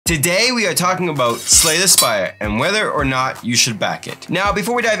Today we are talking about Slay the Spire and whether or not you should back it. Now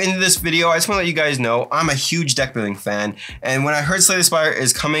before we dive into this video, I just want to let you guys know I'm a huge deck building fan, and when I heard Slay the Spire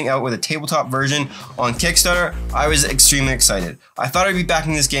is coming out with a tabletop version on Kickstarter, I was extremely excited. I thought I'd be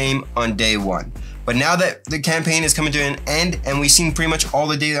backing this game on day one. But now that the campaign is coming to an end and we've seen pretty much all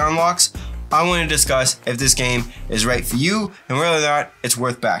the daily unlocks, I want to discuss if this game is right for you and whether or not it's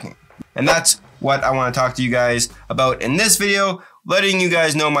worth backing. And that's what I want to talk to you guys about in this video, letting you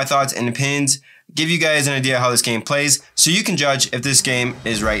guys know my thoughts and opinions, give you guys an idea how this game plays so you can judge if this game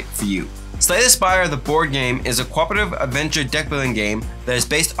is right for you. Slay the Spire, the board game, is a cooperative adventure deck building game that is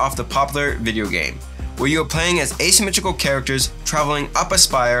based off the popular video game, where you are playing as asymmetrical characters traveling up a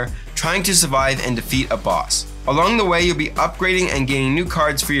spire, trying to survive and defeat a boss. Along the way, you'll be upgrading and gaining new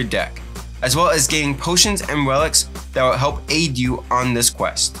cards for your deck, as well as gaining potions and relics that will help aid you on this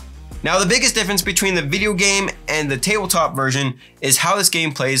quest. Now, the biggest difference between the video game and the tabletop version is how this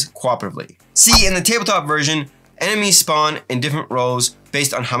game plays cooperatively. See, in the tabletop version, enemies spawn in different rows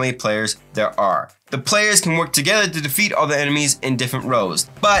based on how many players there are. The players can work together to defeat all the enemies in different rows,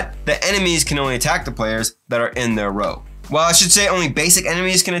 but the enemies can only attack the players that are in their row. Well, I should say only basic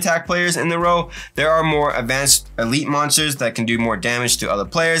enemies can attack players in the row. There are more advanced elite monsters that can do more damage to other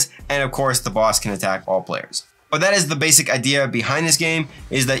players, and of course the boss can attack all players. But that is the basic idea behind this game,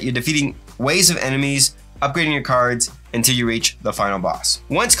 is that you're defeating waves of enemies, upgrading your cards until you reach the final boss.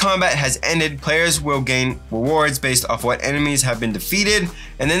 Once combat has ended, players will gain rewards based off what enemies have been defeated,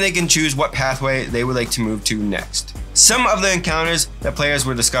 and then they can choose what pathway they would like to move to next. Some of the encounters that players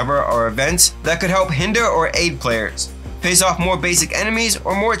will discover are events that could help hinder or aid players, face off more basic enemies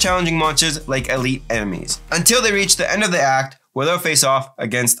or more challenging monsters like elite enemies, until they reach the end of the act where they'll face off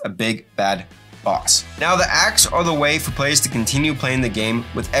against a big bad boss. Now, the acts are the way for players to continue playing the game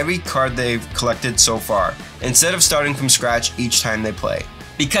with every card they've collected so far, instead of starting from scratch each time they play.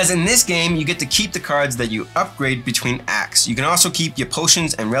 Because in this game, you get to keep the cards that you upgrade between acts. You can also keep your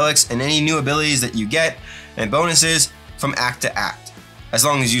potions and relics and any new abilities that you get and bonuses from act to act, as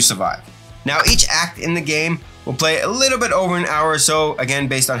long as you survive. Now, each act in the game will play a little bit over an hour or so, again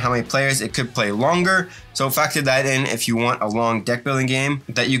based on how many players. It could play longer, so factor that in if you want a long deck building game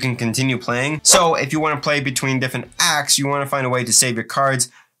that you can continue playing. So if you want to play between different acts, you want to find a way to save your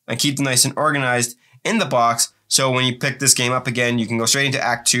cards and keep them nice and organized in the box, so when you pick this game up again, you can go straight into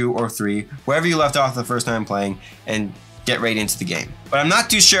act 2 or 3, wherever you left off the first time playing, and get right into the game. But I'm not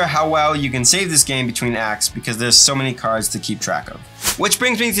too sure how well you can save this game between acts because there's so many cards to keep track of. Which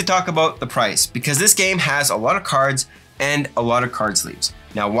brings me to talk about the price, because this game has a lot of cards and a lot of card sleeves.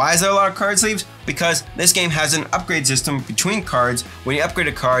 Now, why is there a lot of card sleeves? Because this game has an upgrade system between cards. When you upgrade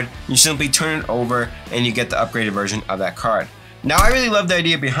a card, you simply turn it over and you get the upgraded version of that card. Now, I really love the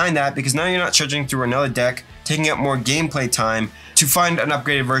idea behind that, because now you're not searching through another deck, taking up more gameplay time to find an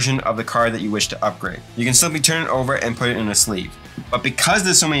upgraded version of the card that you wish to upgrade. You can simply turn it over and put it in a sleeve. But because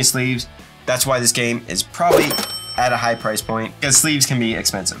there's so many sleeves, that's why this game is probably at a high price point, because sleeves can be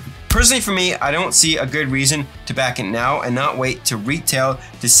expensive. Personally for me, I don't see a good reason to back it now and not wait to retail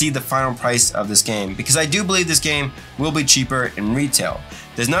to see the final price of this game, because I do believe this game will be cheaper in retail.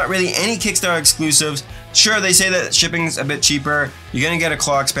 There's not really any Kickstarter exclusives. Sure, they say that shipping's a bit cheaper. You're gonna get a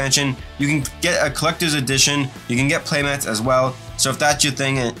claw expansion. You can get a collector's edition. You can get playmats as well. So if that's your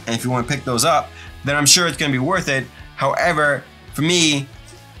thing and if you want to pick those up, then I'm sure it's gonna be worth it. However, for me,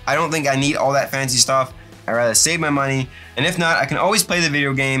 I don't think I need all that fancy stuff. I'd rather save my money, and if not, I can always play the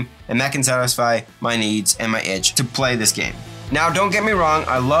video game, and that can satisfy my needs and my itch to play this game. Now, don't get me wrong,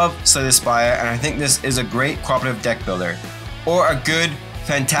 I love Slay the Spire, and I think this is a great cooperative deck builder, or a good,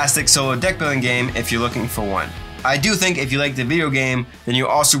 fantastic solo deck building game if you're looking for one. I do think if you like the video game, then you'll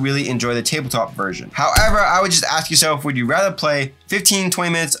also really enjoy the tabletop version. However, I would just ask yourself, would you rather play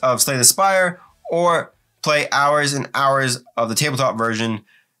 15-20 minutes of Slay the Spire, or play hours and hours of the tabletop version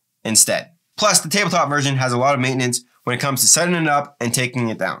instead? Plus, the tabletop version has a lot of maintenance when it comes to setting it up and taking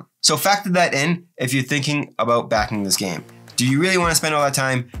it down. So factor that in if you're thinking about backing this game. Do you really want to spend all that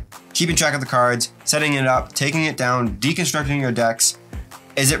time keeping track of the cards, setting it up, taking it down, deconstructing your decks?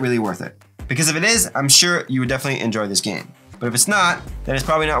 Is it really worth it? Because if it is, I'm sure you would definitely enjoy this game. But if it's not, then it's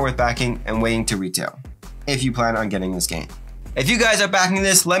probably not worth backing and waiting to retail, if you plan on getting this game. If you guys are backing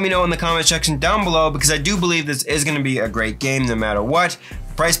this, let me know in the comment section down below, because I do believe this is going to be a great game no matter what.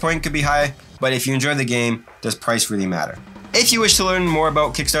 The price point could be high, but if you enjoy the game, does price really matter? If you wish to learn more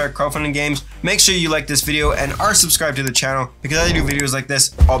about Kickstarter crowdfunding games, make sure you like this video and are subscribed to the channel, because I do videos like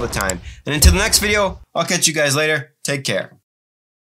this all the time. And until the next video, I'll catch you guys later. Take care.